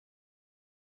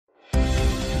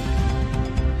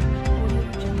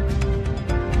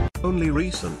Only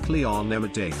recently on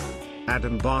Emmerdale,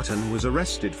 Adam Barton was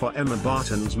arrested for Emma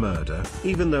Barton's murder,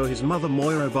 even though his mother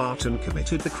Moira Barton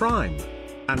committed the crime.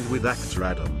 And with actor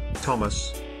Adam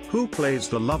Thomas, who plays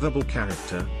the lovable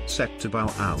character, set to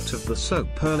bow out of the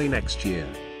soap early next year,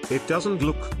 it doesn't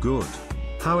look good.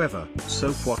 However,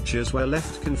 soap watchers were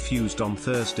left confused on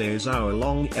Thursday's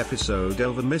hour-long episode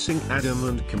over missing Adam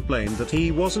and complained that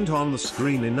he wasn't on the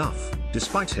screen enough,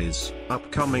 despite his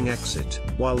upcoming exit,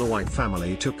 while the White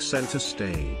family took center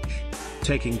stage.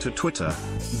 Taking to Twitter,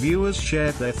 viewers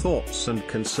shared their thoughts and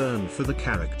concern for the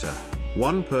character.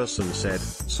 One person said,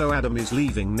 "So Adam is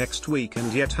leaving next week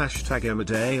and yet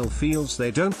 #Emmerdale feels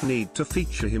they don't need to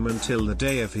feature him until the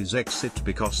day of his exit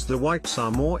because the Whites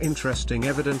are more interesting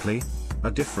evidently." A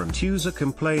different user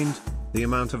complained, "The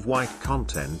amount of White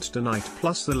content tonight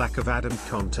plus the lack of Adam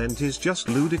content is just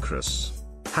ludicrous.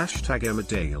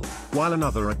 #Emmerdale," while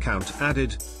another account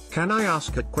added, "Can I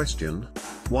ask a question?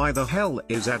 Why the hell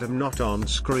is Adam not on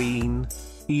screen?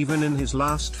 Even in his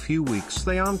last few weeks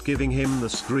they aren't giving him the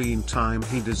screen time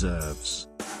he deserves."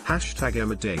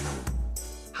 #Emmerdale.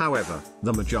 However,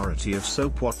 the majority of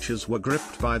soap watchers were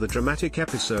gripped by the dramatic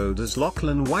episode as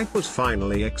Lachlan White was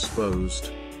finally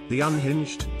exposed. The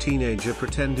unhinged teenager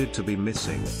pretended to be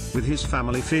missing, with his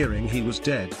family fearing he was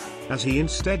dead, as he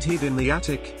instead hid in the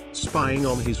attic, spying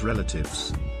on his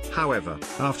relatives. However,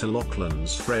 after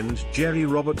Lachlan's friend Jerry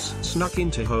Roberts snuck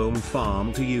into home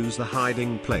farm to use the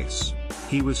hiding place,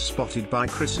 he was spotted by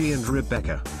Chrissy and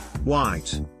Rebecca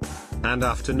White. And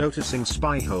after noticing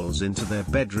spy holes into their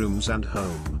bedrooms and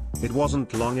home, it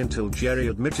wasn't long until Jerry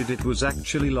admitted it was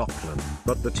actually Lachlan.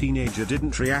 But the teenager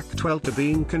didn't react well to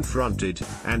being confronted,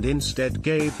 and instead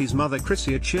gave his mother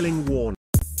Chrissy a chilling warning.